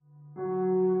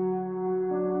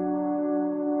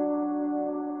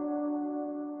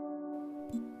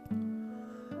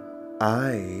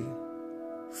I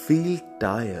feel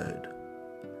tired,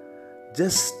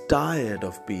 just tired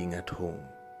of being at home,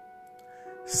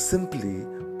 simply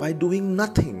by doing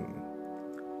nothing,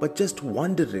 but just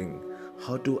wondering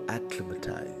how to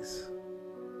acclimatize.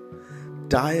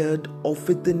 Tired of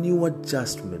with the new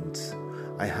adjustments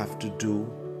I have to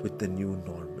do with the new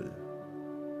normal.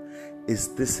 Is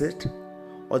this it?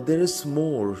 Or there is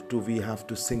more to we have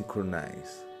to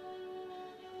synchronize?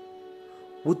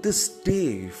 Would this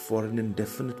stay for an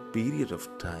indefinite period of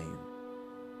time?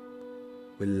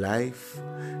 Will life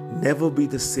never be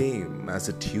the same as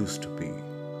it used to be?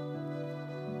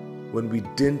 When we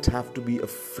didn't have to be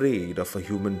afraid of a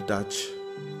human touch,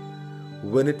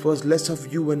 when it was less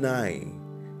of you and I,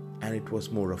 and it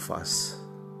was more of us.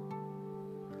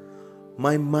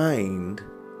 My mind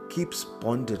keeps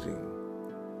pondering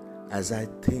as I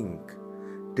think,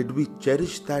 did we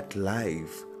cherish that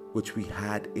life which we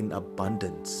had in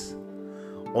abundance?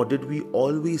 Or did we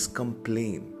always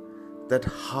complain that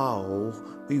how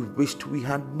we wished we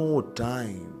had more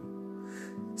time,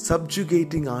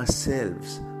 subjugating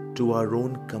ourselves to our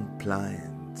own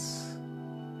compliance?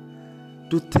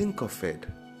 To think of it,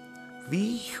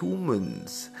 we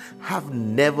humans have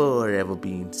never ever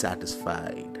been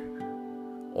satisfied,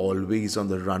 always on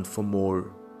the run for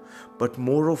more, but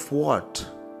more of what?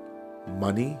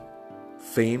 Money?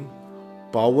 Fame?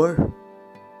 Power?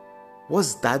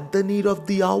 Was that the need of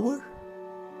the hour?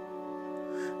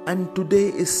 And today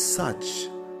is such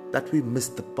that we miss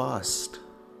the past,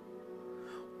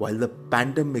 while the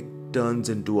pandemic turns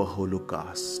into a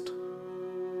holocaust.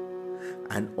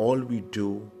 And all we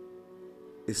do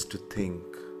is to think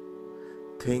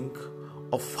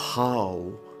of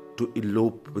how to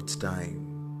elope with time.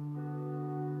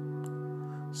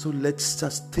 So let's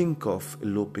just think of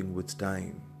eloping with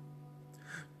time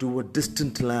to a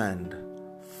distant land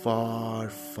far,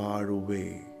 far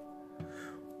away.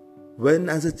 When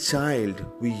as a child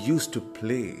we used to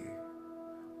play,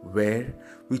 where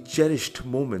we cherished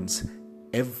moments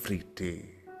every day.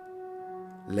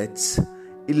 Let's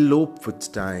elope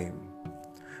with time,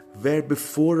 where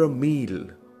before a meal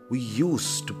we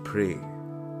used to pray,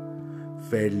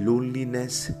 where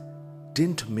loneliness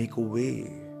didn't make a way,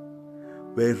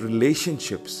 where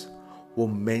relationships were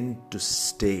meant to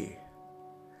stay.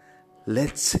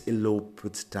 Let's elope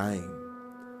with time,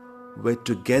 where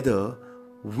together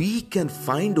we can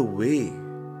find a way,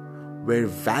 where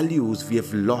values we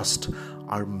have lost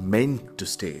are meant to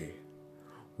stay,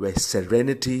 where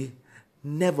serenity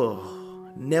never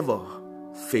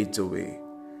fades away,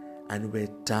 and where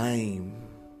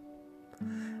time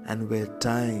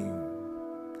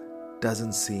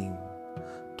doesn't seem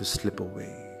to slip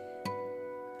away.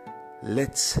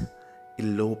 Let's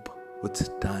elope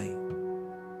with time.